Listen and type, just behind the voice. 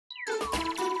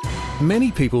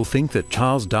Many people think that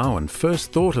Charles Darwin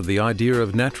first thought of the idea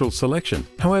of natural selection.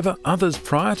 However, others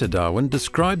prior to Darwin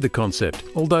described the concept,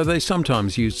 although they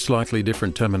sometimes used slightly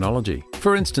different terminology.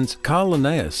 For instance, Carl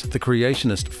Linnaeus, the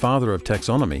creationist father of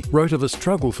taxonomy, wrote of a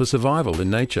struggle for survival in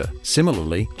nature.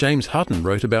 Similarly, James Hutton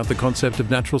wrote about the concept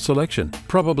of natural selection.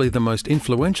 Probably the most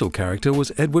influential character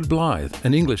was Edward Blythe,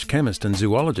 an English chemist and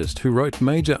zoologist who wrote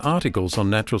major articles on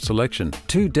natural selection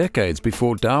 2 decades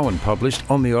before Darwin published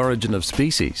On the Origin of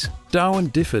Species. Darwin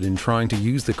differed in trying to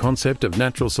use the concept of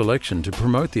natural selection to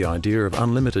promote the idea of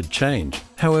unlimited change.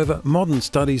 However, modern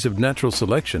studies of natural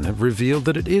selection have revealed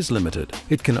that it is limited.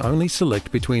 It can only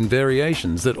select between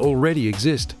variations that already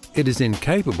exist. It is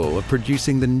incapable of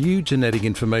producing the new genetic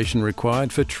information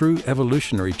required for true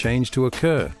evolutionary change to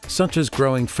occur, such as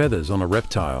growing feathers on a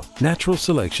reptile. Natural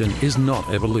selection is not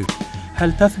evolution.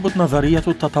 هل تثبت نظرية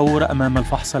التطور أمام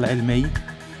الفحص العلمي؟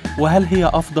 وهل هي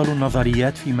أفضل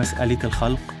النظريات في مسألة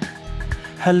الخلق؟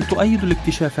 هل تؤيد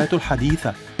الاكتشافات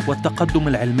الحديثة والتقدم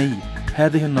العلمي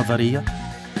هذه النظرية؟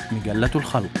 مجلة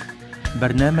الخلق،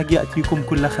 برنامج يأتيكم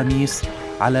كل خميس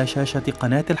على شاشة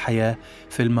قناة الحياة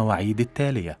في المواعيد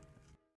التالية.